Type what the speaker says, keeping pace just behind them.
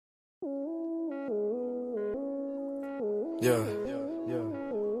Yeah.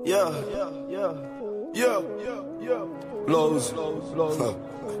 Lows.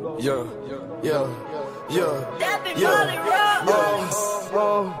 Yeah.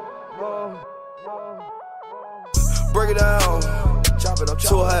 Break it down. Chop it up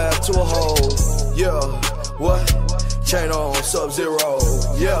to a half, to a whole. Yeah. What? Chain on, Sub-Zero.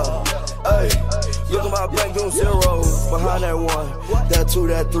 Yeah. Hey. Look at my bank doing zeros. Behind that one, that two,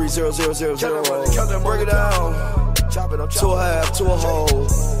 that three, 0, 0, 0, 0. Break it down. Chop it up to a half, to a whole.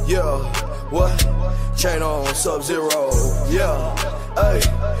 Yeah. What? Chain on, Sub-Zero. Yeah. Hey.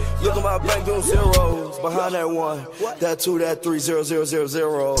 Look at my bank doing zeros. Behind that one, that two, that three, 0, 0, 0,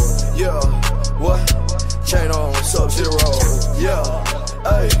 0. Yeah. What? Chain on, Sub-Zero. Yeah.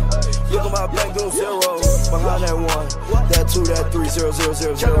 Hey. Look at my bank doing zeros. Behind that one, that two, that three, 0, 0,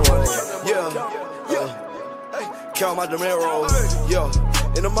 0, 0. Yeah. Count my dinero, yeah,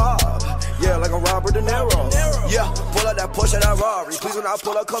 in the mob, yeah, like I'm Robert De Niro, yeah, pull out that Porsche, that Rari, please when I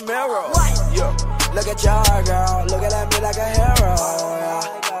pull a Camaro, yeah. Look at y'all, girl, looking at me like a hero,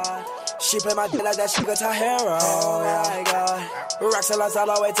 yeah. She play my dick like that, she got her hero, yeah. Rocks all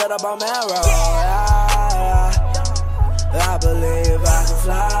the way to the bone marrow, yeah. I believe I can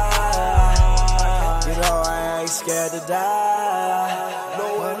fly, you know I ain't scared to die, no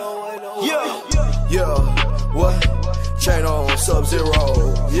way, yeah. What? Chain on, Sub-Zero.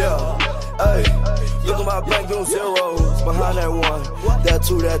 Yeah. Hey. Look at my bank doing zeros. Behind that one, that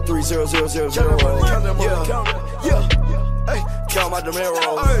two, that three, 0, 0, 0, 0. Yeah. Hey. Count my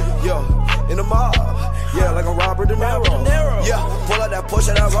dinero. Yeah. In the mob. Yeah, like I'm Robert De Niro. Yeah. Pull out that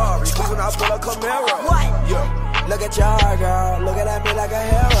Porsche, that Rari. Please when I pull a Camaro. Yeah. Look at y'all, girl. Looking at me like a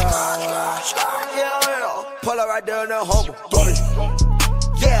hero. Yeah. Pull up right there in the humble.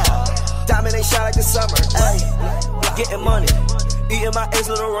 Yeah. Diamond ain't shot like the summer, ayy. Getting money, eating my ass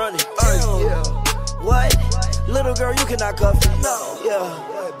little running, yeah. What? Little girl, you cannot cuff me, no, yeah.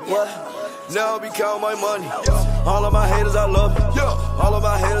 What? Now I be counting my money, all of my haters I love, all of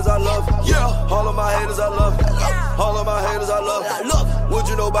my haters I love, all of my haters I love, all of my haters I love. Would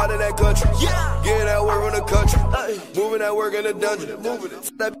you know about in that country? Getting that work in the country, moving that work in the dungeon,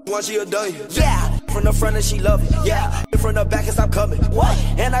 that one she a dungeon. Yeah. From the front and she love it, yeah. From the back and stop coming, what?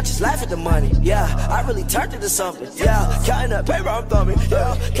 And I just laugh at the money, yeah. I really turned into something, yeah. Counting up paper, I'm thumbing,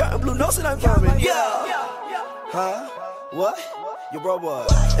 yeah. Counting blue notes and I'm coming, yeah. Huh? What? Your bro boy.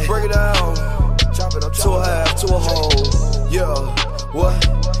 Break it down. Chop it up to a half, to a whole. Yeah. What?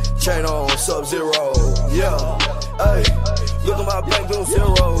 Chain on, Sub-Zero. Yeah. Hey. Look at my bank doing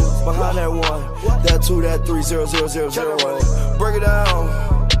zeros. Behind that one, that two, that three, 0, 0, 0, 0. Break it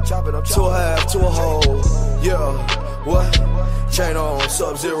down. Chop it up to a half, to a whole. Yeah. What? Chain on,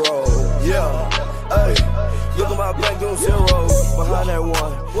 Sub-Zero. Yeah. Hey. Look at my bank doing zeros. Behind that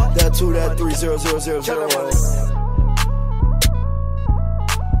one, that two, that three, 0, 0, 0, 0.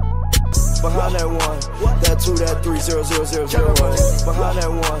 Behind that one, that two, that three, 0, 0, 0, 0. Behind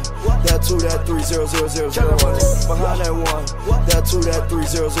that one, that two, that three, 0, 0, 0, 0. Behind that one, that two, that three,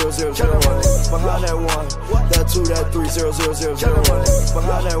 0, 0, 0, 0. Behind that one, that two, that three, 0, 0, 0, 0.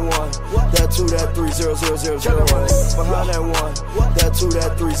 Behind that one, that two, that three, 0, 0, 0, 0. Behind that one, that two,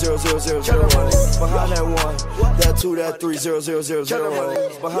 that three, 0, 0, 0, 0. Behind that one, that two, that three, 0, 0, 0,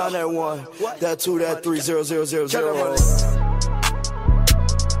 0. Behind that one, that two, that three, 0, 0, 0, 0.